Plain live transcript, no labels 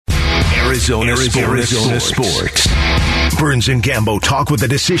Arizona Sports. Burns and Gambo talk with a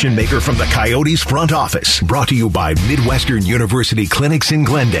decision maker from the Coyotes front office. Brought to you by Midwestern University Clinics in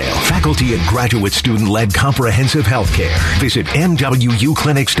Glendale. Faculty and graduate student-led comprehensive health care. Visit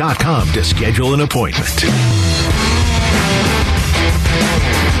MWUclinics.com to schedule an appointment.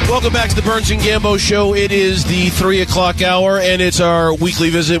 Welcome back to the Burns and Gambo Show. It is the 3 o'clock hour, and it's our weekly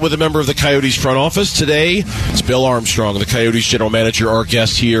visit with a member of the Coyotes front office. Today, it's Bill Armstrong, the Coyotes general manager, our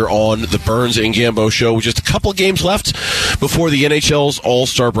guest here on the Burns and Gambo Show. With just a couple of games left before the NHL's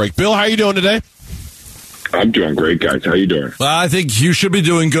All-Star break. Bill, how are you doing today? I'm doing great, guys. How you doing? Well, I think you should be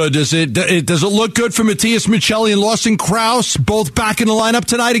doing good. Does it look good for Matthias Michelli and Lawson Krause, both back in the lineup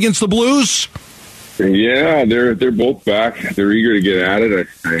tonight against the Blues? Yeah, they're both back. They're eager to get at it.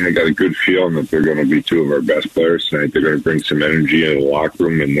 I got a good feeling that they're going to be two of our best players tonight. They're going to bring some energy into the locker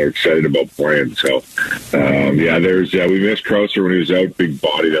room, and they're excited about playing. So, we missed Krauser when he was out. Big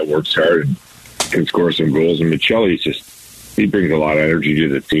body that works hard and can score some goals. And Michelli's he brings a lot of energy to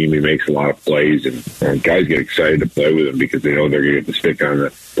the team. He makes a lot of plays, and guys get excited to play with him because they know they're going to get the stick on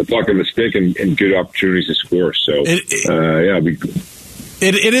the puck on the stick and good opportunities to score. So,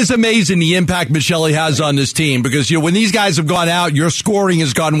 It is amazing the impact Michelli has on this team because when these guys have gone out, your scoring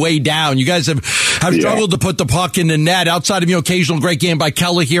has gone way down. You guys have struggled to put the puck in the net outside of occasional great game by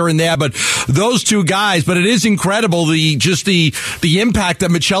Keller here and there, but those two guys. But it is incredible the impact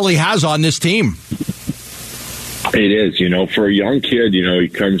that Michelli has on this team. It is, for a young kid, he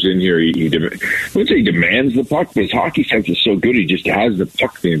comes in here, he demands the puck, but his hockey sense is so good, he just has the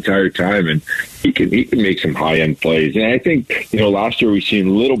puck the entire time, and he can make some high-end plays. And I think, last year we've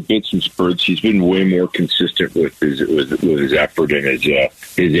seen little bits and spurts. He's been way more consistent with his effort and his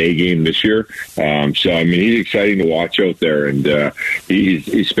A game this year. He's exciting to watch out there, and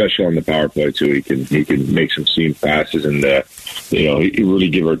he's special on the power play too. He can make some seam passes, and he really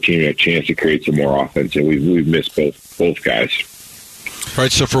give our team a chance to create some more offense. And we've missed both guys. All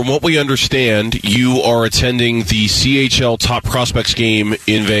right, so from what we understand, you are attending the CHL Top Prospects game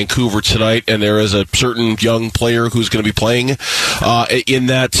in Vancouver tonight, and there is a certain young player who's going to be playing in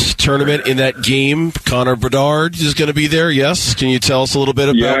that tournament, in that game. Connor Bedard is going to be there, yes? Can you tell us a little bit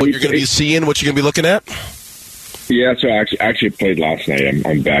about what you're going to be seeing, what you're going to be looking at? Yeah, so I actually played last night.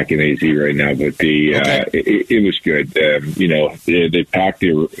 I'm back in AZ right now, but it was good. They packed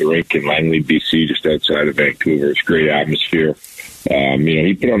the rink in Langley, BC, just outside of Vancouver. It's a great atmosphere.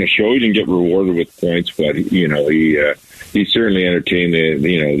 He put on a show. He didn't get rewarded with points, but he certainly entertained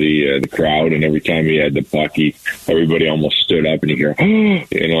the crowd. And every time he had the puck, everybody almost stood up, and you hear,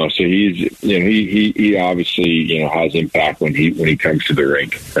 So he obviously has impact when he comes to the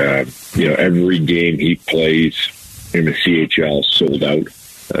rink. Every game he plays in the CHL sold out.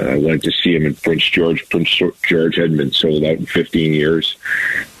 I went to see him in Prince George. Prince George hadn't been sold out in 15 years.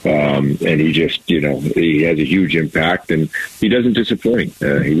 And he just, he has a huge impact, and he doesn't disappoint.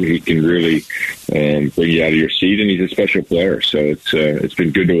 He can really bring you out of your seat, and he's a special player. So it's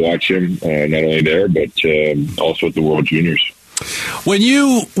been good to watch him, not only there, but also at the World Juniors. When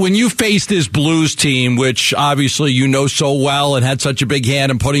you face this Blues team, which obviously so well and had such a big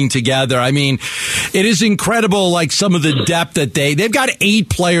hand in putting together, I mean, it is incredible, like some of the depth that they've got 8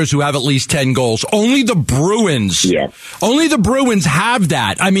 players who have at least 10 goals. Only the Bruins have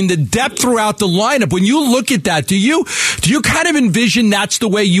that. I mean, the depth throughout the lineup. When you look at that, do you kind of envision that's the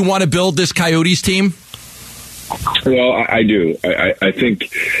way you want to build this Coyotes team? Well, I do. I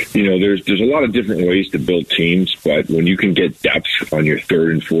think, there's a lot of different ways to build teams, but when you can get depth on your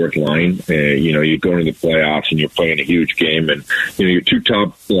third and fourth line, you go into the playoffs and you're playing a huge game, and, your two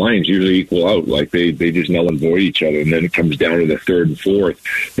top lines usually equal out. Like they just null and void each other, and then it comes down to the third and fourth,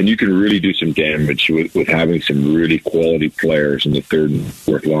 and you can really do some damage with having some really quality players in the third and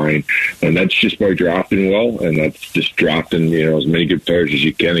fourth line. And that's just by drafting well, and that's just drafting, as many good players as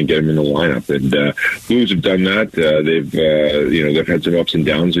you can and get them in the lineup. And Blues have done that. They've had some ups and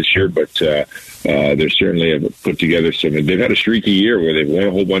downs this year, but they certainly have put together some. They've had a streaky year where they've won a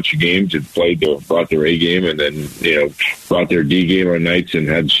whole bunch of games and brought their A game, and then brought their D game on nights and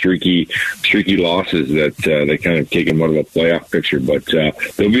had streaky losses that they kind of take them out of a playoff picture. But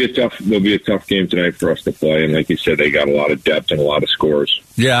there'll be a tough game tonight for us to play, and like you said, they got a lot of depth and a lot of scores.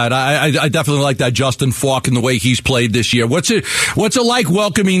 Yeah, and I definitely like that Justin Falk and the way he's played this year. What's it like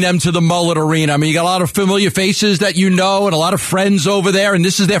welcoming them to the Mullet Arena? I mean, you got a lot of familiar faces faces that you know and a lot of friends over there, and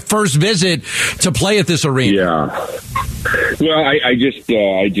this is their first visit to play at this arena. Yeah. Well, I just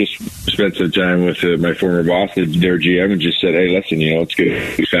spent some time with my former boss, their GM, and just said, hey, listen, it's going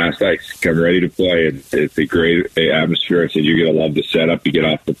to be fast ice. Come ready to play. It's a great atmosphere. I said, you're going to love the setup. You get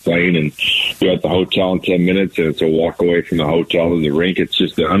off the plane, and you're at the hotel in 10 minutes, and it's a walk away from the hotel to the rink. It's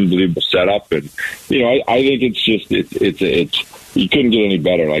just an unbelievable setup. And, I think it's just, it's you couldn't get any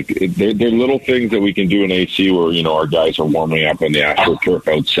better. Like, they're little things that we can do in AC where, our guys are warming up on the AstroTurf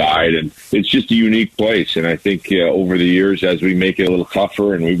outside, and it's just a unique place. And I think over the years, as we make it a little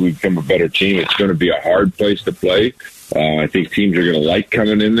tougher and we become a better team, it's going to be a hard place to play. I think teams are going to like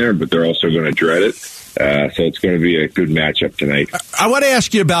coming in there, but they're also going to dread it. So it's going to be a good matchup tonight. I want to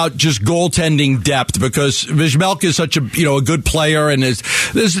ask you about just goaltending depth, because Vejmelka is such a good player, and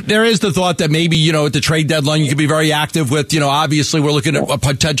there is the thought that maybe at the trade deadline you could be very active with. Obviously we're looking at a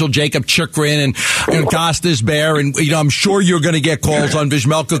potential Jacob Chychrun and Gostis Bear, and I'm sure you're going to get calls on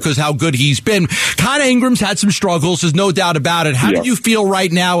Vejmelka because how good he's been. Connor Ingram's had some struggles, there's no doubt about it. How do you feel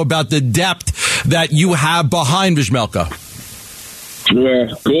right now about the depth that you have behind Vejmelka? Well,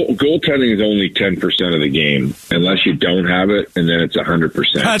 goaltending is only 10% of the game, unless you don't have it, and then it's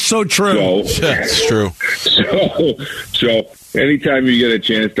 100%. That's so true. That's true. So anytime you get a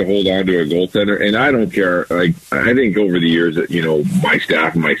chance to hold on to a goaltender, and I don't care, like, I think over the years that, my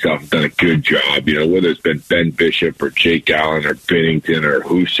staff and myself have done a good job, whether it's been Ben Bishop or Jake Allen or Binnington or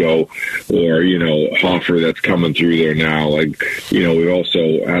Husso or, Hoffer that's coming through there now. Like, we've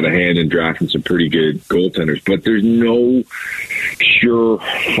also had a hand in drafting some pretty good goaltenders, but there's no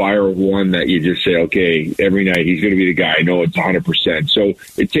surefire one that you just say, okay, every night he's going to be the guy. I know it's 100%. So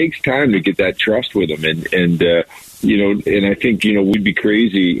it takes time to get that trust with him. And I think, we'd be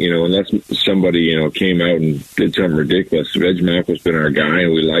crazy, unless somebody, came out and did something ridiculous. Vejmelka's been our guy,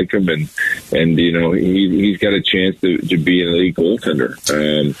 and we like him, and he's got a chance to be an elite goaltender.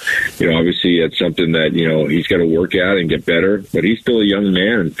 Obviously that's something that, he's got to work at and get better, but he's still a young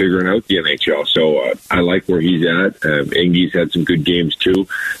man and figuring out the NHL. So I like where he's at. Ingy's had some good games too,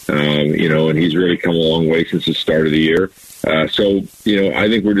 and he's really come a long way since the start of the year. So I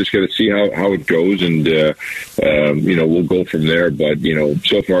think we're just going to see how it goes, and we'll go from there. But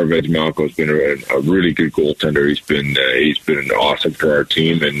so far Vejmelka has been a really good goaltender. He's been awesome for our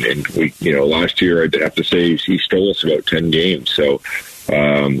team, and we last year I'd have to say he stole us about 10 games. So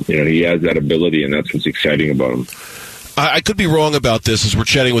he has that ability, and that's what's exciting about him. I could be wrong about this as we're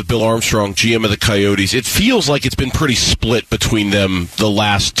chatting with Bill Armstrong, GM of the Coyotes. It feels like it's been pretty split between them the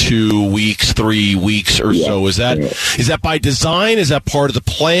last 2 weeks, 3 weeks or so. Is that by design? Is that part of the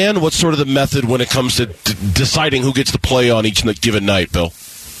plan? What's sort of the method when it comes to deciding who gets to play on each given night, Bill?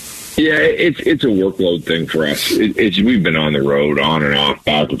 Yeah, it's a workload thing for us. We've been on the road, on and off,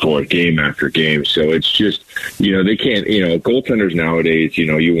 back and forth, game after game. So it's just, they can't, goaltenders nowadays, you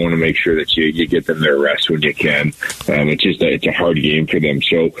want to make sure that you get them their rest when you can. It's a hard game for them.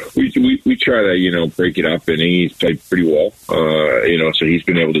 So we try to, break it up, and he's played pretty well. So he's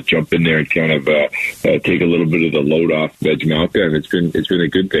been able to jump in there and kind of take a little bit of the load off Vejmelka, and it's been a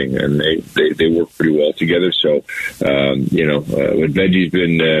good thing. And they work pretty well together. So, when Veggie's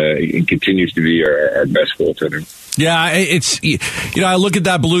been, he continues to be our best goaltender. Yeah, it's, I look at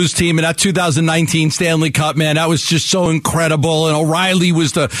that Blues team and that 2019 Stanley Cup, man, that was just so incredible. And O'Reilly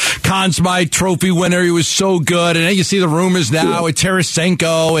was the Conn Smythe Trophy winner. He was so good. And then you see the rumors now with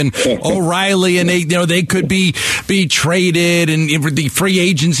Tarasenko and O'Reilly, and they could be traded, and the free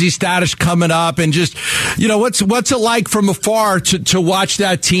agency status coming up, and just, what's it like from afar to watch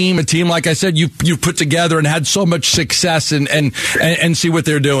that team, a team, like I said, you've put together and had so much success, and see what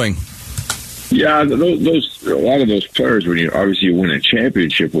they're doing? Yeah, a lot of those players, when you win a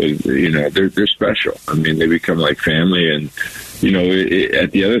championship with, they're special. I mean, they become like family, and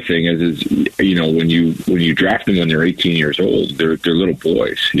the other thing is when you draft them when they're 18 years old, they're little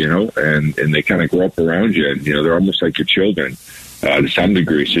boys, and they kind of grow up around you, and they're almost like your children to some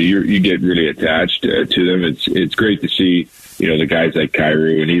degree. So you get really attached to them. It's great to see. The guys like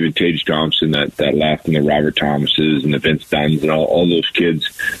Kyrou and even Tage Thompson that left, and the Robert Thomases and the Vince Dunns and all those kids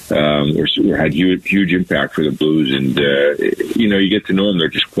had huge impact for the Blues. And, you get to know them. They're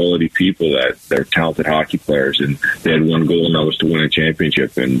just quality people, they're talented hockey players. And they had one goal, and that was to win a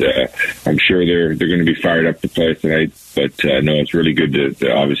championship. And I'm sure they're going to be fired up to play tonight. But, no, it's really good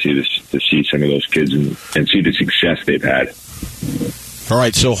to obviously to see some of those kids and see the success they've had. All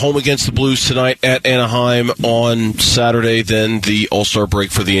right, so home against the Blues tonight at Anaheim on Saturday, then the All-Star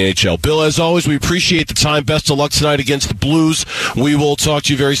break for the NHL. Bill, as always, we appreciate the time. Best of luck tonight against the Blues. We will talk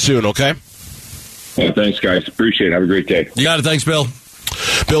to you very soon, okay? Well, thanks, guys. Appreciate it. Have a great day. You got it. Thanks, Bill.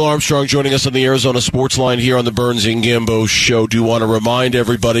 Bill Armstrong joining us on the Arizona Sports Line here on the Burns and Gambo Show. Do want to remind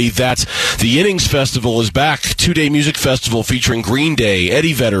everybody that the Innings Festival is back. 2-day music festival featuring Green Day,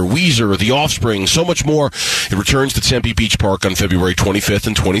 Eddie Vedder, Weezer, The Offspring, so much more. It returns to Tempe Beach Park on February 25th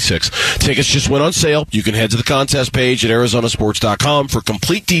and 26th. Tickets just went on sale. You can head to the contest page at arizonasports.com for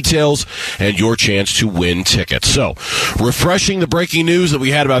complete details and your chance to win tickets. So, refreshing the breaking news that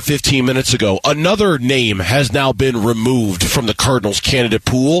we had about 15 minutes ago. Another name has now been removed from the Cardinals candidate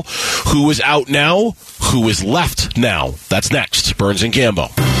pool. Who is out now? Who is left now? That's next. Burns and Gambo.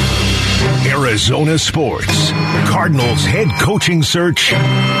 Arizona Sports. Cardinals head coaching search.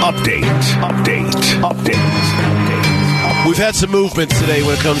 Update. We've had some movement today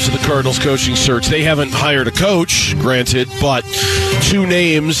when it comes to the Cardinals coaching search. They haven't hired a coach, granted, but two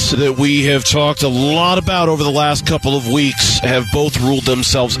names that we have talked a lot about over the last couple of weeks have both ruled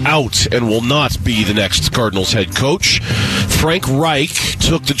themselves out and will not be the next Cardinals head coach. Frank Reich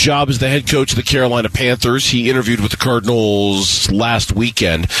took the job as the head coach of the Carolina Panthers. He interviewed with the Cardinals last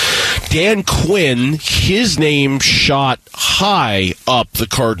weekend. Dan Quinn, his name shot high up the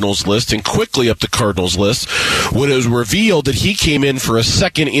Cardinals list and quickly up the Cardinals list when it was revealed that he came in for a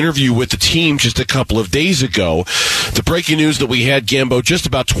second interview with the team just a couple of days ago. The breaking news that we had, Gambo, just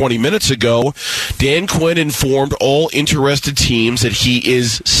about 20 minutes ago, Dan Quinn informed all interested teams that he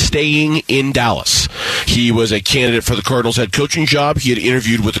is staying in Dallas. He was a candidate for the Cardinals head coaching job. He had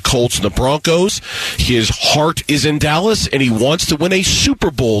interviewed with the Colts and the Broncos. His heart is in Dallas, and he wants to win a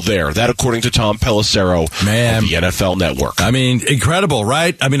Super Bowl there. That, according to Tom Pelissero of the NFL Network. I mean, incredible,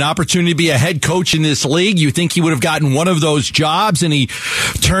 right? I mean, opportunity to be a head coach in this league. You think he would have gotten one of those jobs, and he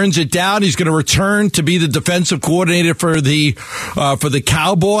turns it down. He's going to return to be the defensive coordinator for the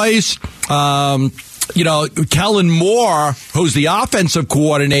Cowboys. Kellen Moore, who's the offensive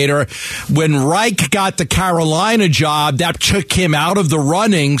coordinator, when Reich got the Carolina job, that took him out of the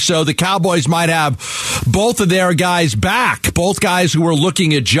running. So the Cowboys might have both of their guys back, both guys who were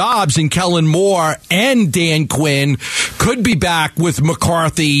looking at jobs, and Kellen Moore and Dan Quinn could be back with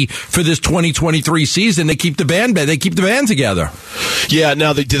McCarthy for this 2023 season. They keep the band together. Yeah,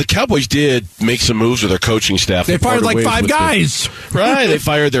 now the Cowboys did make some moves with their coaching staff. They fired like 5 guys. Right, they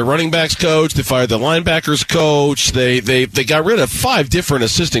fired their running backs coach, they fired the linebackers coach, they got rid of 5 different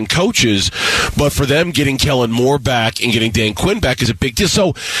assistant coaches, but for them, getting Kellen Moore back and getting Dan Quinn back is a big deal.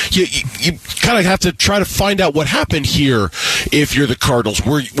 So you kind of have to try to find out what happened here if you're the Cardinals.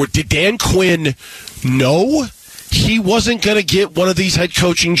 Did Dan Quinn know he wasn't going to get one of these head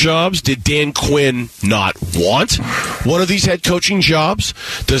coaching jobs? Did Dan Quinn not want one of these head coaching jobs?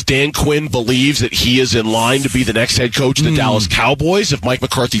 Does Dan Quinn believe that he is in line to be the next head coach of the Dallas Cowboys if Mike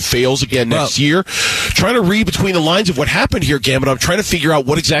McCarthy fails again next year? Trying to read between the lines of what happened here, Gambit. I'm trying to figure out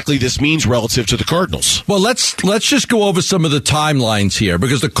what exactly this means relative to the Cardinals. Well, let's just go over some of the timelines here,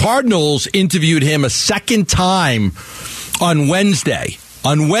 because the Cardinals interviewed him a second time on Wednesday.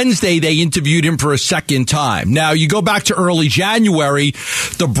 On Wednesday, they interviewed him for a second time. Now, you go back to early January,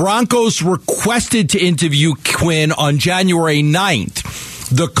 the Broncos requested to interview Quinn on January 9th.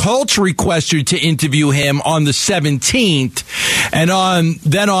 The Colts requested to interview him on the 17th, and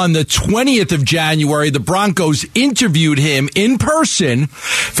then on the 20th of January, the Broncos interviewed him in person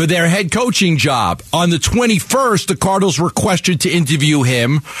for their head coaching job. On the 21st, the Cardinals requested to interview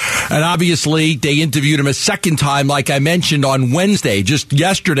him, and obviously they interviewed him a second time, like I mentioned, on Wednesday. Just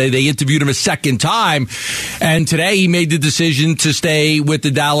yesterday, they interviewed him a second time, and today he made the decision to stay with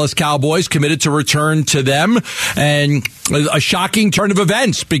the Dallas Cowboys, committed to return to them, and a shocking turn of events,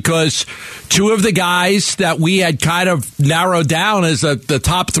 because 2 of the guys that we had kind of narrowed down as the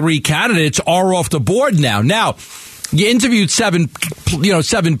top 3 candidates are off the board now. Now, you interviewed 7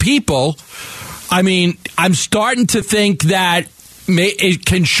 people. I mean, I'm starting to think that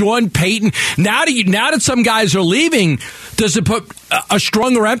can Sean Payton, now that some guys are leaving, does it put a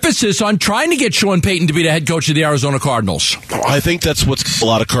stronger emphasis on trying to get Sean Payton to be the head coach of the Arizona Cardinals? I think that's what a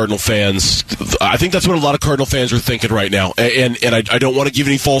lot of Cardinal fans are thinking right now. And I don't want to give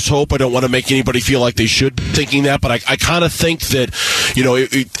any false hope. I don't want to make anybody feel like they should be thinking that. But I kind of think that,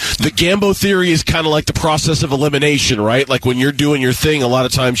 the Gambo theory is kind of like the process of elimination, right? Like when you're doing your thing, a lot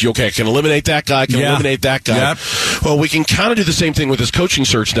of times I can eliminate that guy, eliminate that guy. Yep. Well, we can kind of do the same thing with this coaching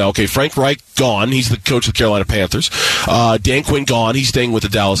search now. Okay, Frank Reich gone. He's the coach of the Carolina Panthers. Dan Quinn gone. He's staying with the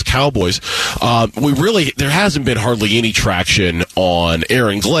Dallas Cowboys. There hasn't been hardly any traction on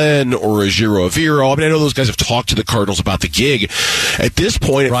Aaron Glenn or Ejiro Evero. I mean, I know those guys have talked to the Cardinals about the gig. At this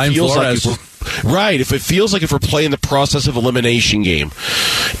point, it feels like if we're playing the process of elimination game,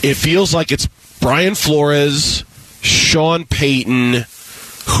 it feels like it's Brian Flores, Sean Payton.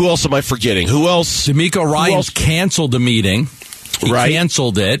 Who else am I forgetting? Who else? D'Amico Ryans canceled the meeting. He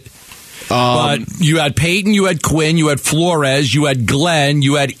canceled it. But you had Peyton, you had Quinn, you had Flores, you had Glenn,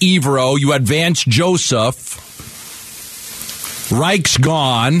 you had Evero, you had Vance Joseph. Reich's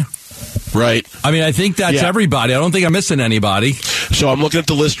gone. Right. I mean, I think that's everybody. I don't think I'm missing anybody. So I'm looking at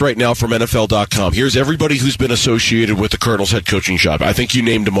the list right now from NFL.com. Here's everybody who's been associated with the Cardinals head coaching job. I think you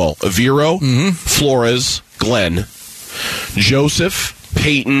named them all. Evero, Flores, Glenn, Joseph,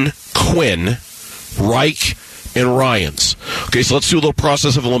 Peyton, Quinn, Reich, and Ryans. Okay, so let's do a little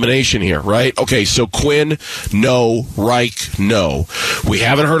process of elimination here, right? Okay, so Quinn, no. Reich, no. We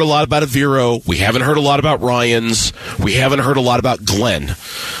haven't heard a lot about Evero. We haven't heard a lot about Ryans. We haven't heard a lot about Glenn.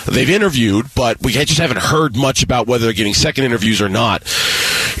 They've interviewed, but we just haven't heard much about whether they're getting second interviews or not.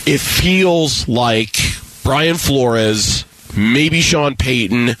 It feels like Brian Flores, maybe Sean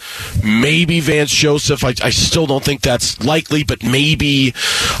Payton, maybe Vance Joseph. I still don't think that's likely, but maybe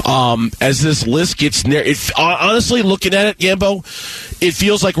as this list gets near, honestly, looking at it, Gambo, it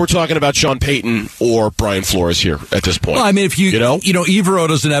feels like we're talking about Sean Payton or Brian Flores here at this point. Well, I mean, if you know, Evero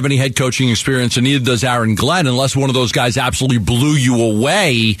doesn't have any head coaching experience, and neither does Aaron Glenn, unless one of those guys absolutely blew you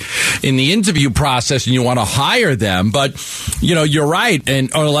away in the interview process and you want to hire them. But you're right, or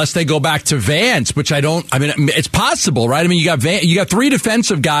unless they go back to Vance, which I don't. I mean, it's possible, right? I mean, you got three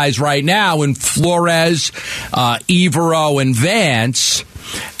defensive guys right now in Flores, Evero, and Vance,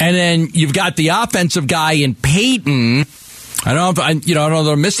 and then you've got the offensive guy in Peyton. I don't know if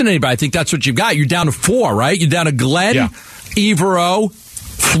I'm missing anybody. I think that's what you've got. You're down to four, right? You're down to Glenn, Evero,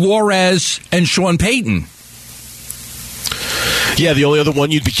 Flores, and Sean Payton. Yeah, the only other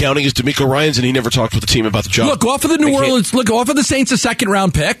one you'd be counting is DeMeco Ryans, and he never talked with the team about the job. Look, offer the New Orleans. Look, offer the Saints a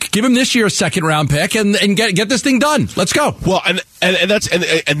second-round pick. Give him this year a second-round pick, and get this thing done. Let's go. Well, and that's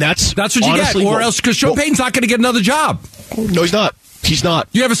what you get, or else because Sean Payton's not going to get another job. No, he's not. He's not.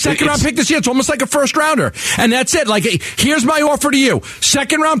 You have a second-round pick this year. It's almost like a first-rounder. And that's it. Like, here's my offer to you.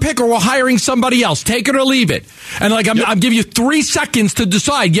 Second-round pick or we're hiring somebody else. Take it or leave it. And, I'm giving you 3 seconds to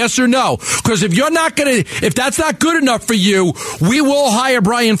decide yes or no. Because if that's not good enough for you, we will hire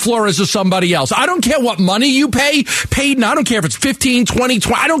Brian Flores or somebody else. I don't care what money you pay Peyton. I don't care if it's 15, 20.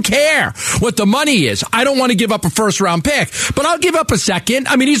 I don't care what the money is. I don't want to give up a first-round pick. But I'll give up a second.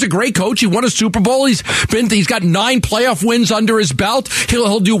 I mean, he's a great coach. He won a Super Bowl. He's got 9 playoff wins under his belt.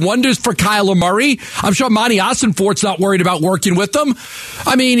 He'll do wonders for Kyler Murray. I'm sure Monty Ossenfort's not worried about working with them.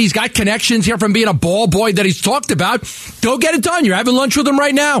 I mean, he's got connections here from being a ball boy that he's talked about. Go get it done. You're having lunch with him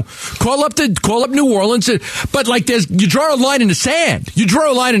right now. Call up New Orleans. But you draw a line in the sand. You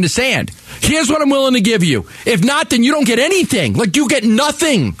draw a line in the sand. Here's what I'm willing to give you. If not, then you don't get anything. You get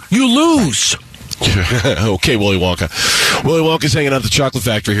nothing. You lose. Okay, Willy Wonka. Willy Wonka's hanging out at the Chocolate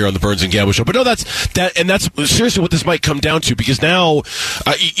Factory here on the Burns and Gambo Show. But no, that's seriously what this might come down to, because now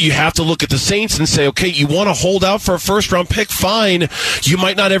you have to look at the Saints and say, okay, you want to hold out for a first-round pick? Fine. You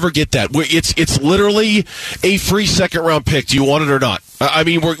might not ever get that. It's literally a free second-round pick. Do you want it or not? I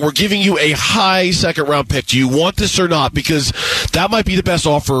mean, we're giving you a high second-round pick. Do you want this or not? Because that might be the best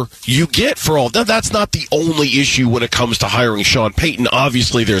offer you get for all. Now, that's not the only issue when it comes to hiring Sean Payton.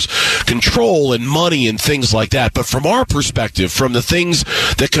 Obviously, there's control and money and things like that. But from our perspective, from the things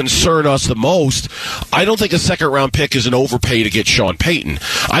that concern us the most, I don't think a second-round pick is an overpay to get Sean Payton.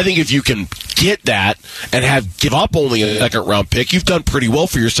 I think if you can get that and give up only a second-round pick, you've done pretty well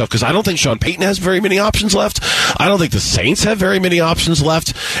for yourself, because I don't think Sean Payton has very many options left. I don't think the Saints have very many options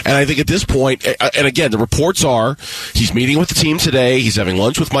left. And I think at this point, and again, the reports are he's meeting with the team today. He's having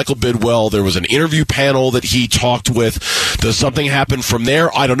lunch with Michael Bidwell. There was an interview panel that he talked with. Does something happen from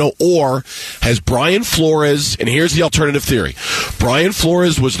there? I don't know. Or has Brian Flores, and here's the alternative theory, Brian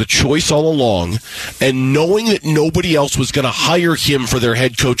Flores was the choice all along, and knowing that nobody else was going to hire him for their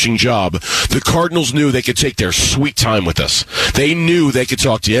head coaching job, the Cardinals knew they could take their sweet time with this. They knew they could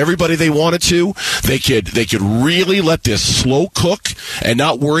talk to everybody they wanted to. They could really let this slow cook and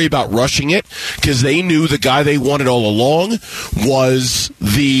not worry about rushing it, because they knew the guy they wanted all along was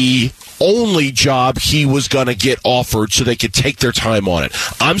the only job he was going to get offered, so they could take their time on it.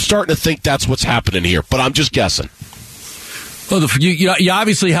 I'm starting to think that's what's happening here, but I'm just guessing. Well, you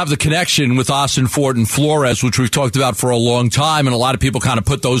obviously have the connection with Ossenfort and Flores, which we've talked about for a long time, and a lot of people kind of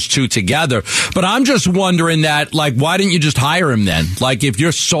put those two together. But I'm just wondering that, why didn't you just hire him then? If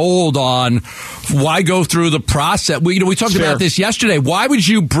you're sold on, why go through the process? We talked about this yesterday. Why would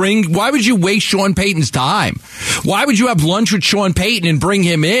you waste Sean Payton's time? Why would you have lunch with Sean Payton and bring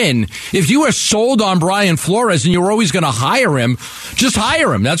him in? If you were sold on Brian Flores and you were always going to hire him, just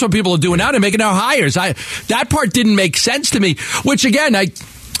hire him. That's what people are doing now. They're making now hires. That part didn't make sense to me. Which again,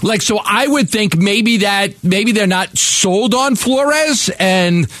 so I would think maybe they're not sold on Flores,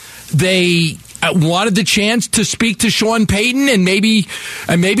 and they wanted the chance to speak to Sean Payton, and maybe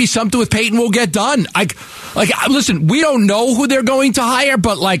something with Payton will get done. Listen, we don't know who they're going to hire,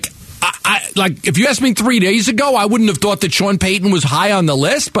 but if you asked me 3 days ago, I wouldn't have thought that Sean Payton was high on the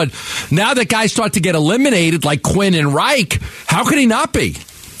list. But now that guys start to get eliminated, like Quinn and Reich, how could he not be?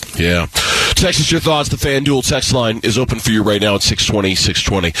 Yeah. Text us your thoughts. The FanDuel text line is open for you right now at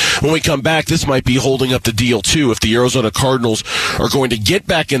 620. When we come back, this might be holding up the deal, too. If the Arizona Cardinals are going to get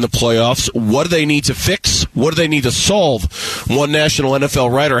back in the playoffs, what do they need to fix? What do they need to solve? One national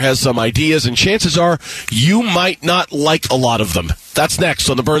NFL writer has some ideas, and chances are you might not like a lot of them. That's next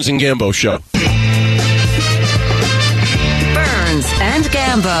on the Burns and Gambo Show. Burns and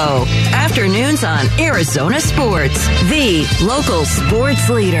Gambo. Afternoons on Arizona Sports, the local sports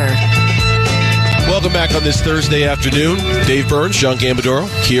leader. Welcome back on this Thursday afternoon. Dave Burns, John Gambadoro,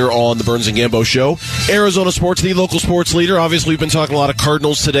 here on the Burns and Gambo Show. Arizona Sports, the local sports leader. Obviously, we've been talking a lot of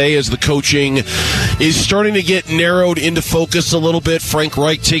Cardinals today as the coaching is starting to get narrowed into focus a little bit. Frank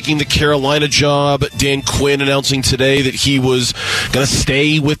Reich taking the Carolina job. Dan Quinn announcing today that he was going to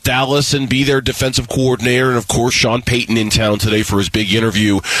stay with Dallas and be their defensive coordinator. And, of course, Sean Payton in town today for his big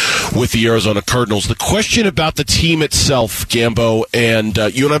interview with the Arizona Cardinals. The question about the team itself, Gambo, and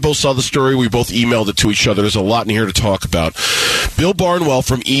you and I both saw the story. We both emailed it to each other. There's a lot in here to talk about. Bill Barnwell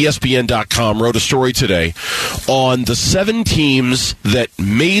from ESPN.com wrote a story today on the 7 teams that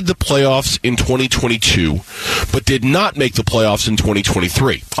made the playoffs in 2022 but did not make the playoffs in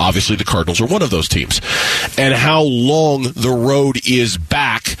 2023. Obviously, the Cardinals are one of those teams. And how long the road is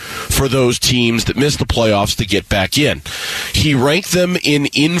back for those teams that missed the playoffs to get back in. He ranked them in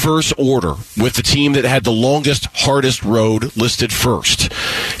inverse order, with the team that had the longest, hardest road listed first.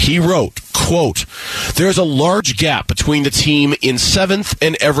 He wrote, quote, "There's a large gap between the team in 7th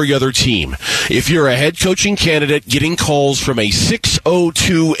and every other team. If you're a head coaching candidate getting calls from a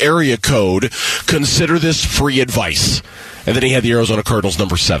 602 area code, consider this free advice." And then he had the Arizona Cardinals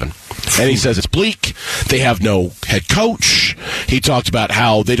number 7. And he says it's bleak. They have no head coach. He talked about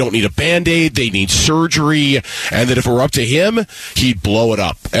how they don't need a Band-Aid. They need surgery. And that if it were up to him, he'd blow it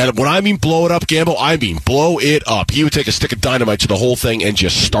up. And when I mean blow it up, Gambo, I mean blow it up. He would take a stick of dynamite to the whole thing and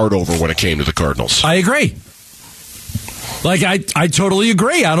just start over when it came to the Cardinals. I agree. I totally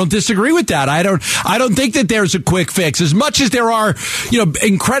agree. I don't disagree with that. I don't think that there's a quick fix. As much as there are,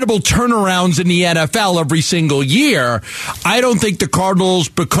 incredible turnarounds in the NFL every single year, I don't think the Cardinals,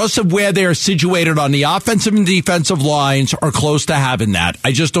 because of where they're situated on the offensive and defensive lines, are close to having that.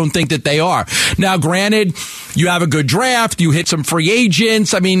 I just don't think that they are. Now, granted, you have a good draft, you hit some free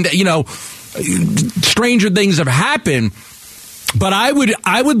agents. I mean, stranger things have happened. But I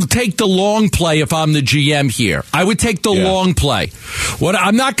would take the long play if I'm the GM here. I would take the long play.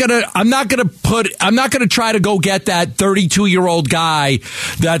 I'm not gonna try to go get that 32-year-old guy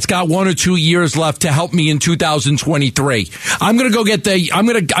that's got 1 or 2 years left to help me in 2023. I'm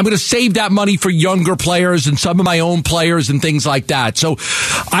gonna save that money for younger players and some of my own players and things like that. So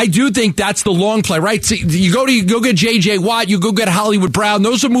I do think that's the long play, right? So you go get J.J. Watt, you go get Hollywood Brown.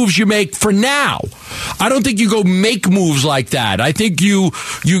 Those are moves you make for now. I don't think you go make moves like that. I think you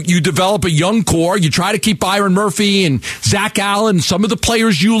develop a young core. You try to keep Byron Murphy and Zach Allen, some of the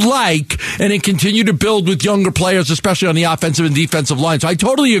players you like, and then continue to build with younger players, especially on the offensive and defensive line. So I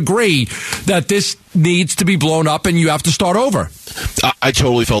totally agree that this needs to be blown up and you have to start over. I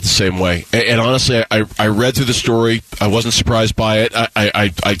totally felt the same way. And honestly, I read through the story. I wasn't surprised by it.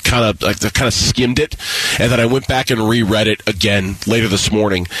 I kind of skimmed it, and then I went back and reread it again later this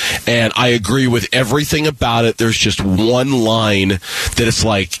morning. And I agree with everything about it. There's just one line that it's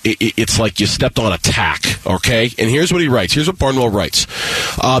like you stepped on a tack. Okay, and here's what he writes. Here's what Barnwell writes: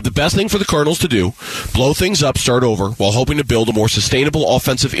 the best thing for the Cardinals to do: blow things up, start over, while hoping to build a more sustainable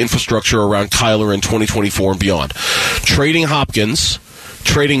offensive infrastructure around Kyler in 2024 and beyond. Trading Hopkins,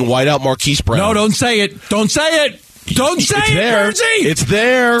 trading wideout Marquise Brown. No, don't say it. Don't say it. Don't say it, Jersey. It's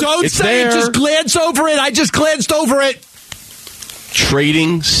there. Don't say it. Just glance over it. I just glanced over it.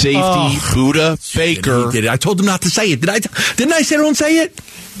 Trading safety Buda Baker. He did it. I told him not to say it. Didn't I say don't say it?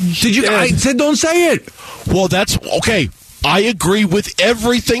 Did you? I said don't say it. Well, that's okay. I agree with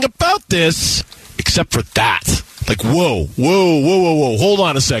everything about this except for that. Like, whoa. Hold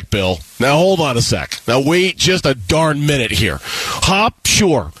on a sec, Bill. Now, hold on a sec. Now, wait just a darn minute here. Hop,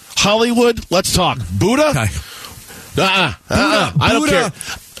 sure. Hollywood, let's talk. Buddha? Okay. I don't care.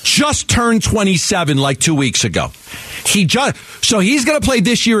 Just turned 27 like 2 weeks ago. So he's going to play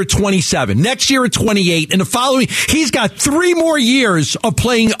this year at 27, next year at 28, and the following. He's got 3 more years of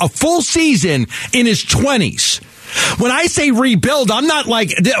playing a full season in his 20s. When I say rebuild, I'm not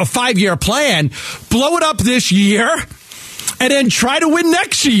like a 5-year plan. Blow it up this year and then try to win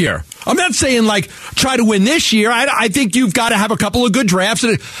next year. I'm not saying like try to win this year. I think you've got to have a couple of good drafts,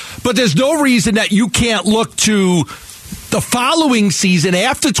 but there's no reason that you can't look to the following season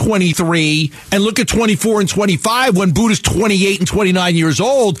after 23 and look at 24 and 25 when Buddha's 28 and 29 years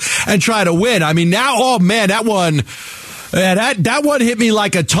old and try to win. I mean, now, oh man, that one hit me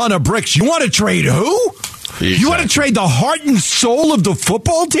like a ton of bricks. You want to trade who? Exactly. You want to trade the heart and soul of the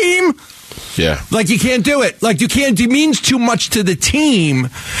football team? Yeah. Like, you can't do it. Like, you can't. It means too much to the team.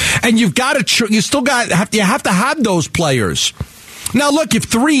 And you have to have those players. Now, look, if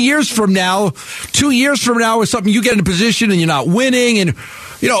 3 years from now, 2 years from now or something, you get in a position and you're not winning and,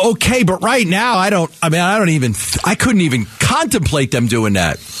 okay. But right now, I couldn't even contemplate them doing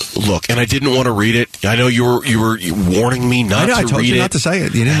that. Look, and I didn't want to read it. I know you were warning me not to read it. I told you not to say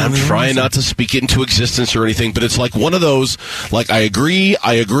it. I'm trying not to speak it into existence or anything, but it's like one of those, like, I agree.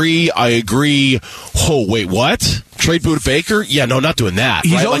 Oh, wait, what? Trade Buda Baker? Yeah, no, not doing that.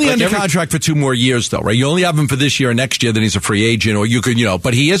 He's right? only under contract for 2 more years, though, right? You only have him for this year and next year, then he's a free agent, or you could,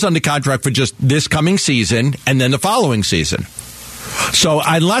 but he is under contract for just this coming season and then the following season. So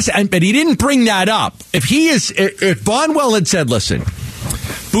but he didn't bring that up. If Barnwell had said, listen,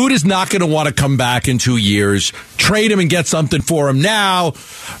 Buda's not going to want to come back in 2 years, trade him and get something for him now,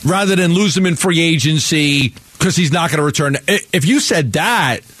 rather than lose him in free agency because he's not going to return. If you said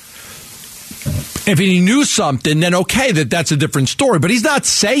that, if he knew something, then okay, that's a different story. But he's not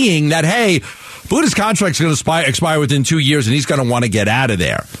saying that, hey, Buda's contract's going to expire within 2 years and he's going to want to get out of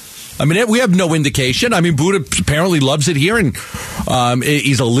there. I mean, we have no indication. I mean, Buda apparently loves it here, and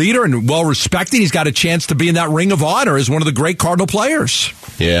he's a leader and well-respected. He's got a chance to be in that ring of honor as one of the great Cardinal players.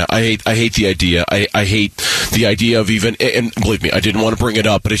 Yeah, I hate the idea. I hate the idea of even, and believe me, I didn't want to bring it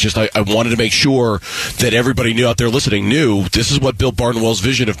up, but it's just I wanted to make sure that everybody out there listening knew this is what Bill Barnwell's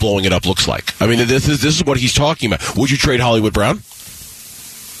vision of blowing it up looks like. I mean, this is what he's talking about. Would you trade Hollywood Brown?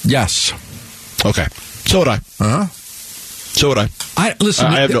 Yes. Okay. So would I. Uh-huh. So would I. I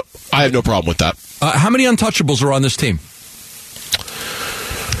have no problem with that. How many untouchables are on this team?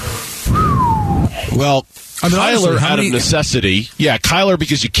 Well, Kyler out of necessity. Yeah, Kyler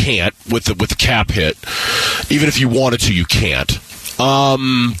because you can't with the cap hit. Even if you wanted to, you can't.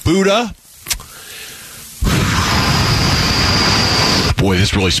 Buda. Boy,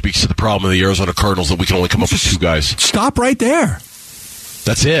 this really speaks to the problem of the Arizona Cardinals that we can only come up with 2 guys. Stop right there.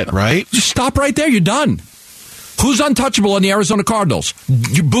 That's it, right? Just stop right there. You're done. Who's untouchable on the Arizona Cardinals?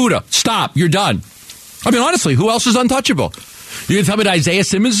 Buda. Stop. You're done. I mean, honestly, who else is untouchable? You're going to tell me that Isaiah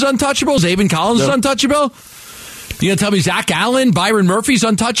Simmons is untouchable? Zaven Collins is untouchable? You're going to tell me Zach Allen, Byron Murphy's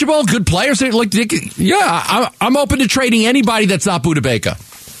untouchable? Good players? Yeah, I'm open to trading anybody that's not Buda Baker.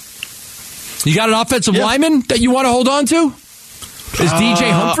 You got an offensive lineman that you want to hold on to? Is DJ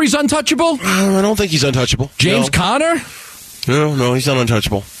Humphries untouchable? I don't think he's untouchable. James Conner? No, he's not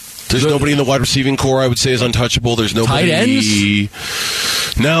untouchable. There's nobody in the wide receiving core I would say is untouchable. There's nobody. Tight ends?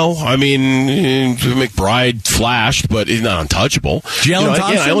 No, I mean McBride flashed, but he's not untouchable. Jalen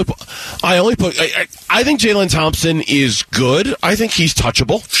Thompson. Again, I think Jalen Thompson is good. I think he's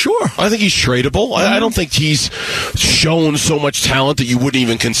touchable. Sure. I think he's tradable. I don't think he's shown so much talent that you wouldn't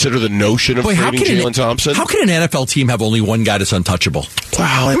even consider the notion of trading Jalen Thompson. How can an NFL team have only one guy that's untouchable? Wow,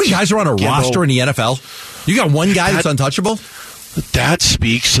 how many guys are on a roster in the NFL? You got one guy that's untouchable? That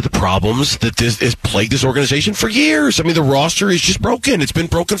speaks to the problems that this has plagued this organization for years. I mean, the roster is just broken. It's been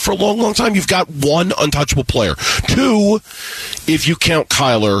broken for a long, long time. You've got one untouchable player. 2, if you count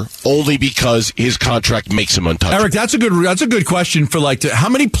Kyler, only because his contract makes him untouchable. Eric, that's a good question for how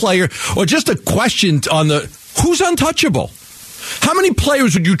many players, or just a question on who's untouchable? How many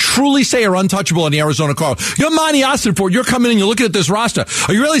players would you truly say are untouchable in the Arizona Cardinals? You're Monty Austin-Ford. You're coming in and you're looking at this roster.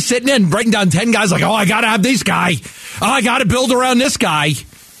 Are you really sitting there and breaking down 10 guys like, I got to have this guy. I got to build around this guy.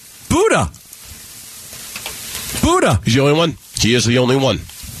 Buda. He's the only one. He is the only one.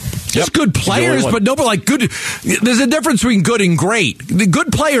 There's good players, but nobody like good. There's a difference between good and great. The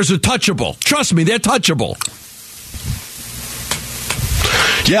good players are touchable. Trust me, they're touchable.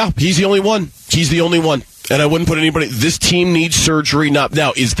 Yeah, he's the only one. He's the only one. And I wouldn't put anybody. This team needs surgery. Not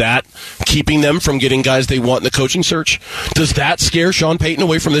now. Is that keeping them from getting guys they want in the coaching search? Does that scare Sean Payton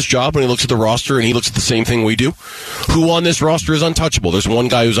away from this job when he looks at the roster and he looks at the same thing we do? Who on this roster is untouchable? There's one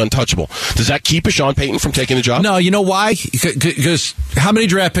guy who's untouchable. Does that keep a Sean Payton from taking the job? No. You know why? Because how many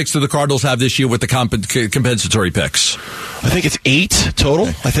draft picks do the Cardinals have this year with the compensatory picks? I think it's 8 total.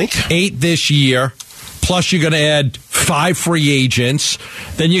 I think 8 this year. Plus, you're going to add 5 free agents.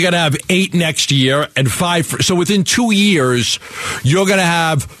 Then you're going to have 8 next year and 5. So within 2 years, you're going to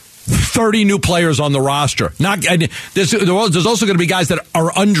have 30 new players on the roster. There's also going to be guys that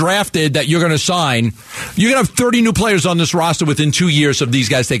are undrafted that you're going to sign. You're going to have 30 new players on this roster within 2 years of these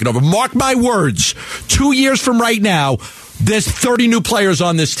guys taking over. Mark my words. 2 years from right now, there's 30 new players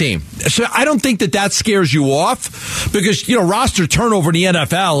on this team. So I don't think that scares you off because, roster turnover in the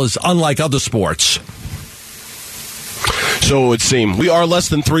NFL is unlike other sports. So it would seem. We are less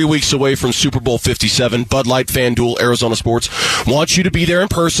than 3 weeks away from Super Bowl 57. Bud Light, FanDuel, Arizona Sports wants you to be there in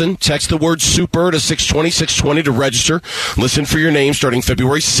person. Text the word SUPER to 620-620 to register. Listen for your name starting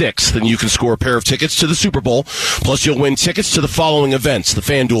February 6th, and you can score a pair of tickets to the Super Bowl. Plus, you'll win tickets to the following events: the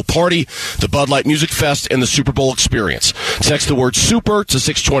FanDuel Party, the Bud Light Music Fest, and the Super Bowl Experience. Text the word SUPER to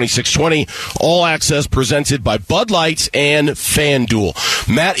 620-620. All access presented by Bud Light and FanDuel.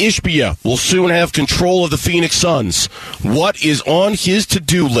 Matt Ishbia will soon have control of the Phoenix Suns. What is on his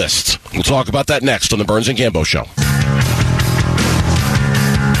to-do list? We'll talk about that next on the Burns and Gambo Show.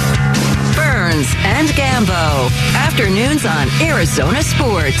 Burns and Gambo. Afternoons on Arizona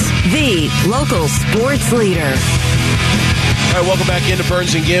Sports, the local sports leader. All right, welcome back into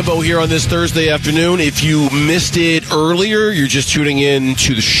Burns and Gambo here on this Thursday afternoon. If you missed it earlier, you're just tuning in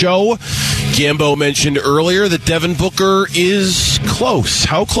to the show. Gambo mentioned earlier that Devin Booker is close.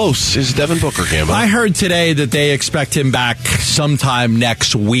 How close is Devin Booker, Gambo? I heard today that they expect him back sometime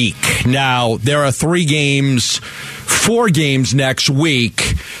next week. Now, there are 4 games next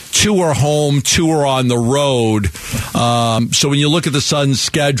week. 2 are home, 2 are on the road. So when you look at the Suns'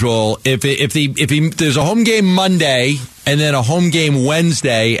 schedule, if there's a home game Monday and then a home game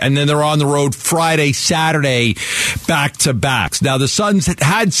Wednesday, and then they're on the road Friday, Saturday, back-to-backs. Now, the Suns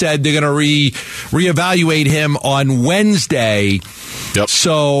had said they're going to reevaluate him on Wednesday. Yep.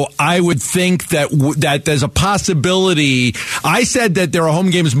 So I would think that there's a possibility. I said that there are home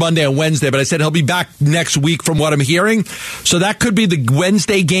games Monday and Wednesday, but I said he'll be back next week from what I'm hearing. So that could be the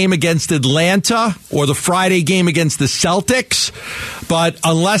Wednesday game against Atlanta or the Friday game against the Celtics. But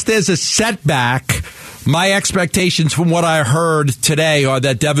unless there's a setback, my expectations from what I heard today are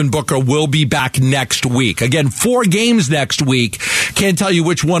that Devin Booker will be back next week. Again, 4 games next week. Can't tell you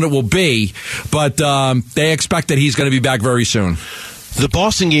which one it will be, but they expect that he's going to be back very soon. The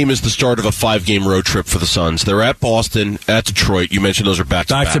Boston game is the start of a 5-game road trip for the Suns. They're at Boston, at Detroit. You mentioned those are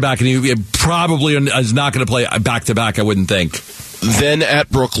back-to-back. Back-to-back, and he probably is not going to play back-to-back, I wouldn't think. Then at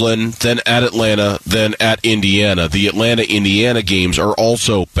Brooklyn, then at Atlanta, then at Indiana. The Atlanta-Indiana games are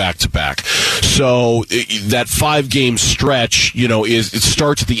also back-to-back. So that 5-game stretch, it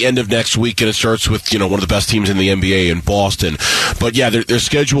starts at the end of next week, and it starts with, one of the best teams in the NBA in Boston. But yeah, their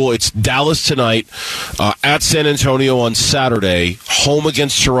schedule, it's Dallas tonight, at San Antonio on Saturday, home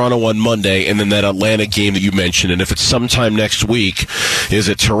against Toronto on Monday, and then that Atlanta game that you mentioned. And if it's sometime next week, is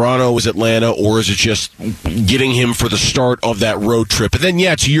it Toronto, is it Atlanta, or is it just getting him for the start of that road trip? And then,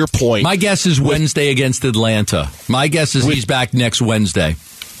 yeah, to your point. My guess is Wednesday against Atlanta. My guess is he's back next Wednesday.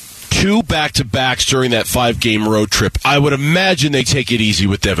 2 back-to-backs during that 5-game road trip. I would imagine they take it easy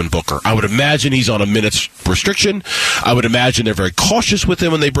with Devin Booker. I would imagine he's on a minutes restriction. I would imagine they're very cautious with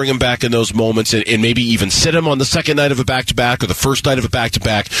him when they bring him back in those moments and maybe even sit him on the second night of a back-to-back or the first night of a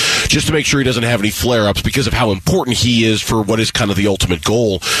back-to-back just to make sure he doesn't have any flare-ups because of how important he is for what is kind of the ultimate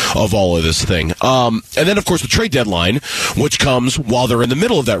goal of all of this thing. And then, of course, the trade deadline, which comes while they're in the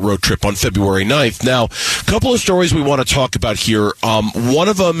middle of that road trip on February 9th. Now, a couple of stories we want to talk about here. One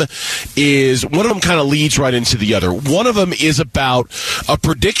of them kind of leads right into the other. One of them is about a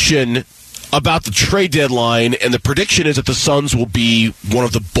prediction about the trade deadline, and the prediction is that the Suns will be one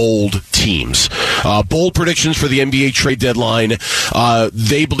of the bold teams. Bold predictions for the NBA trade deadline.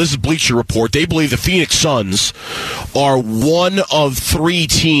 This is Bleacher Report. They believe the Phoenix Suns are one of 3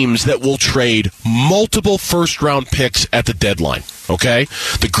 teams that will trade multiple first-round picks at the deadline. Okay?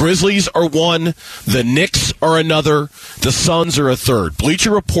 The Grizzlies are one, the Knicks are another, the Suns are a third.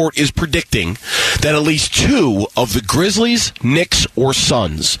 Bleacher Report is predicting that at least 2 of the Grizzlies, Knicks, or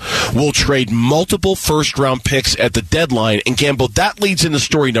Suns will trade multiple first-round picks at the deadline. And Gambo, that leads into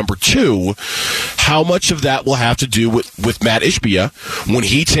story number 2. How much of that will have to do with Matt Ishbia when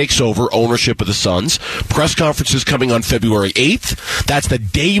he takes over ownership of the Suns? Press conferences coming on February 8th. That's the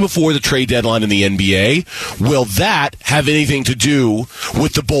day before the trade deadline in the NBA. Will that have anything to do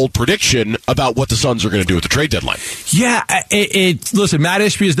with the bold prediction about what the Suns are going to do at the trade deadline? Yeah, listen, Matt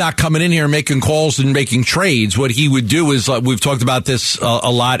Ishbia is not coming in here and making calls and making trades. What he would do is, we've talked about this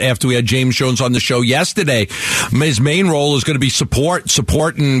a lot after after we had James Jones on the show yesterday. His main role is going to be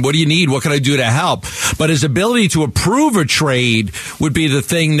support, and what do you need? What can I do to help? But his ability to approve a trade would be the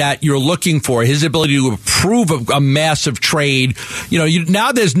thing that you're looking for. His ability to approve a massive trade.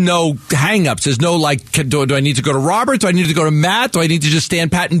 Now there's no hang-ups. There's no do I need to go to Robert? Do I need to go to Matt? Do I need to just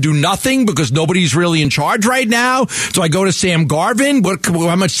stand pat and do nothing because nobody's really in charge right now? Do I go to Sam Garvin?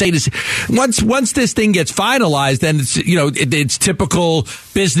 How much say this? Once this thing gets finalized, then it's typical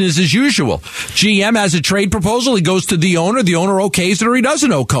business as usual. GM has a trade proposal. He goes to the owner. The owner okays it or he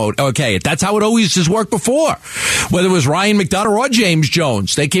doesn't okay it. That's how it always has worked before. Whether it was Ryan McDonough or James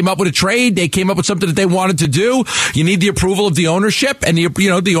Jones, they came up with a trade. They came up with something that they wanted to do. You need the approval of the ownership, and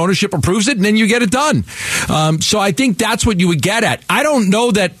the ownership approves it, and then you get it done. So I think that's what you would get at. I don't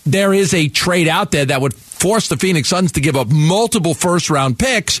know that there is a trade out there that would force the Phoenix Suns to give up multiple first-round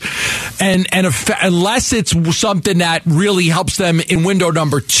picks, and unless it's something that really helps them in window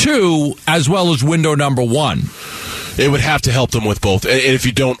number 2 as well as window number 1. It would have to help them with both. And if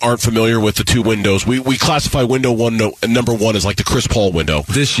you aren't familiar with the two windows, we classify window number 1 as like the Chris Paul window.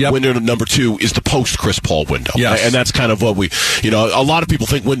 Window number 2 is the post-Chris Paul window. Yes. And that's kind of what a lot of people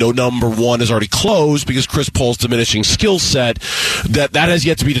think window number 1 is already closed because Chris Paul's diminishing skill set. That has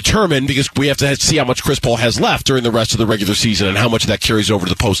yet to be determined because we have to see how much Chris Paul has left during the rest of the regular season and how much of that carries over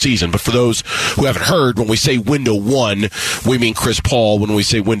to the postseason. But for those who haven't heard, when we say window 1, we mean Chris Paul. When we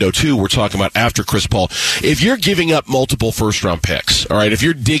say window 2, we're talking about after Chris Paul. If you're giving up multiple first-round picks, all right, if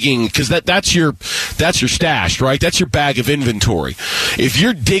you're digging, because that's your stash, right? That's your bag of inventory. If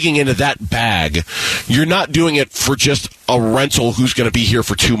you're digging into that bag, you're not doing it for just a rental who's going to be here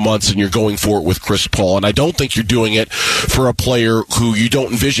for 2 months and you're going for it with Chris Paul. And I don't think you're doing it for a player who you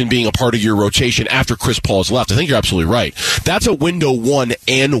don't envision being a part of your rotation after Chris Paul's left. I think you're absolutely right. That's a window 1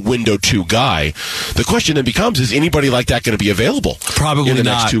 and window 2 guy. The question then becomes, is anybody like that going to be available? Probably in the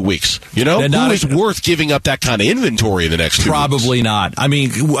not. next 2 weeks? Who is worth giving up that kind of inventory in the next 2 weeks? Probably not. I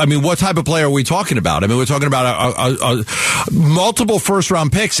mean, what type of player are we talking about? I mean, we're talking about a multiple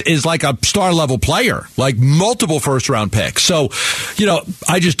first-round picks is like a star-level player, like multiple first-round picks. So,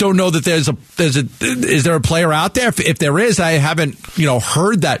 I just don't know that is there a player out there? If there is, I haven't,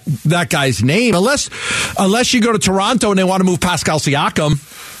 heard that guy's name. Unless you go to Toronto and they want to move Pascal Siakam.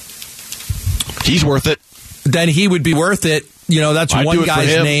 He's worth it. Then he would be worth it. That's one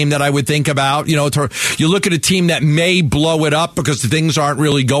guy's name that I would think about. You look at a team that may blow it up because things aren't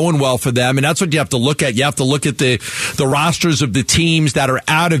really going well for them, and that's what you have to look at. You have to look at the rosters of the teams that are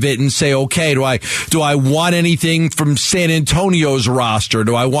out of it and say, okay, do I want anything from San Antonio's roster?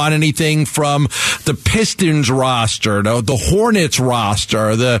 Do I want anything from the Pistons roster? The Hornets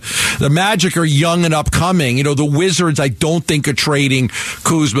roster? The Magic are young and upcoming. The Wizards I don't think are trading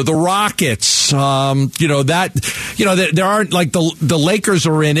Kuzma. The Rockets, there aren't like the Lakers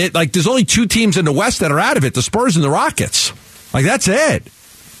are in it. Like there's only 2 teams in the West that are out of it: the Spurs and the Rockets. Like that's it.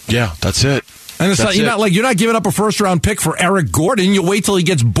 Yeah, that's it. And it's you're not giving up a first-round pick for Eric Gordon. You'll wait till he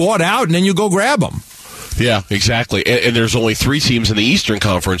gets bought out and then you go grab him. Yeah, exactly. And there's only 3 teams in the Eastern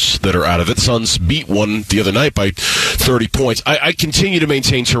Conference that are out of it. The Suns beat one the other night by 30 points. I continue to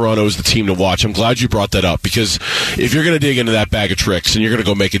maintain Toronto as the team to watch. I'm glad you brought that up because if you're going to dig into that bag of tricks and you're going to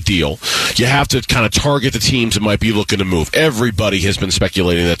go make a deal, you have to kind of target the teams that might be looking to move. Everybody has been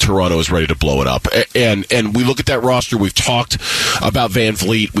speculating that Toronto is ready to blow it up. And we look at that roster. We've talked about Van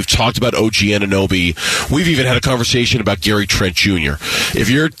Vliet. We've talked about OG Anunoby. We've even had a conversation about Gary Trent Jr. If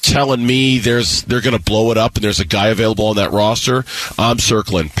you're telling me they're going to blow it up and there's a guy available on that roster, I'm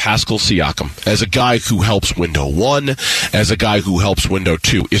circling Pascal Siakam as a guy who helps window 1, as a guy who helps window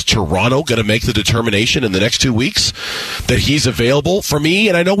 2. Is Toronto going to make the determination in the next 2 weeks that he's available? For me,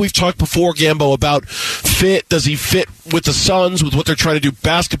 and I know we've talked before, Gambo, about fit. Does he fit with the Suns, with what they're trying to do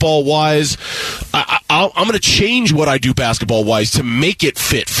basketball-wise? I'm going to change what I do basketball-wise to make it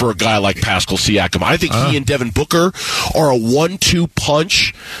fit for a guy like Pascal Siakam. I think he and Devin Booker are a 1-2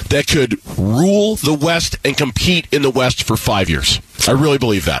 punch that could rule the West and compete in the West for 5 years. I really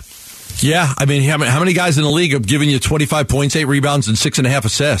believe that. Yeah, I mean, how many guys in the league have given you 25 points, 8 rebounds, and 6.5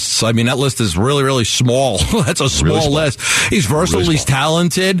 assists? I mean, that list is really, really small. That's a small list. He's versatile. He's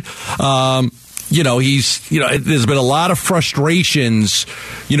talented. There's been a lot of frustrations,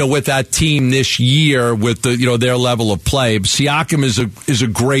 with that team this year with their level of play. Siakam is a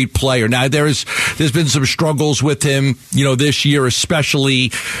great player. Now there's been some struggles with him, this year, especially,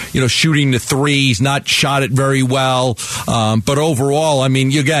 shooting the three. He's not shot it very well. But overall, I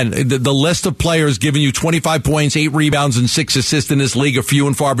mean, again, the list of players giving you 25 points, 8 rebounds, and 6 assists in this league are few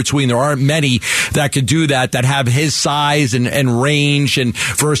and far between. There aren't many that could do that have his size and range and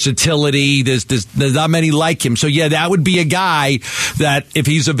versatility. There's there's not many like him. So, yeah, that would be a guy that if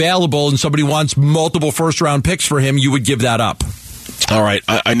he's available and somebody wants multiple first-round picks for him, you would give that up. All right,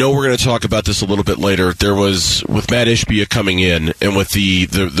 I know we're going to talk about this a little bit later. There was, with Matt Ishbia coming in and with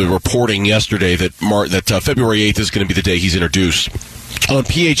the reporting yesterday that February 8th is going to be the day he's introduced. On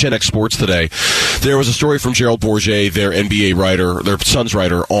PHNX Sports today, there was a story from Gerald Bourget, their NBA writer, their Suns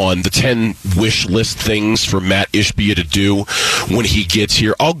writer, on the 10 wish list things for Matt Ishbia to do when he gets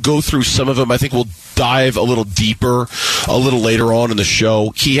here. I'll go through some of them. I think we'll dive a little deeper a little later on in the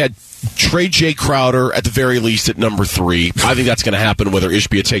show. He had trade Jay Crowder at the very least at number 3. I think that's going to happen whether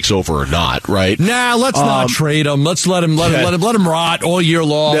Ishbia takes over or not, right? Nah, let's not trade him. Let's let him rot all year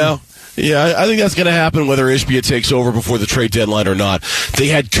long. No. Yeah, I think that's going to happen whether Ishbia takes over before the trade deadline or not. They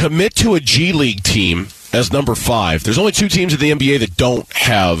had commit to a G League team as number 5. There's only 2 teams in the NBA that don't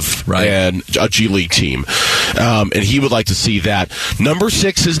have a G League team, and he would like to see that. Number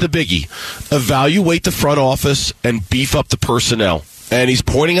 6 is the biggie. Evaluate the front office and beef up the personnel. And he's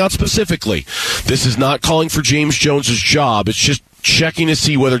pointing out specifically, this is not calling for James Jones's job. It's just checking to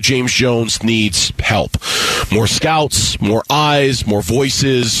see whether James Jones needs help. More scouts, more eyes, more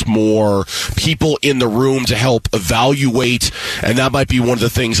voices, more people in the room to help evaluate, and that might be one of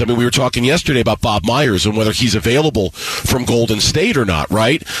the things. I mean, we were talking yesterday about Bob Myers and whether he's available from Golden State or not,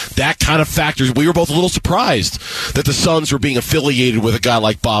 right? That kind of factors. We were both a little surprised that the Suns were being affiliated with a guy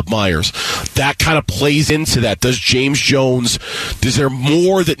like Bob Myers. That kind of plays into that. Does James Jones, is there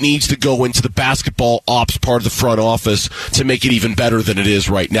more that needs to go into the basketball ops part of the front office to make it even better than it is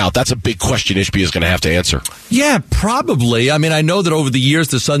right now? That's a big question Ishbia is going to have to answer. Yeah, probably. I mean, I know that over the years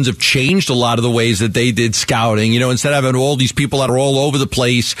the Suns have changed a lot of the ways that they did scouting. Instead of having all these people that are all over the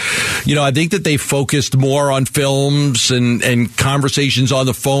place, I think that they focused more on films and conversations on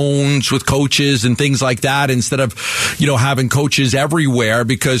the phones with coaches and things like that instead of, having coaches everywhere,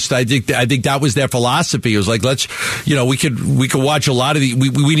 because I think that was their philosophy. It was like, we could watch a lot of the,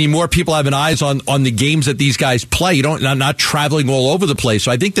 we need more people having eyes on the games that these guys play. Not traveling all over the place.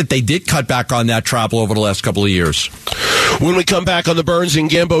 So I think that they did cut back on that travel over the last couple of years. When we come back on the Burns and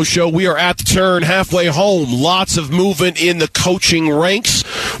Gambo show, we are at the turn, halfway home. Lots of movement in the coaching ranks.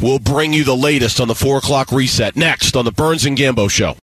 We'll bring you the latest on the 4 o'clock reset next on the Burns and Gambo show.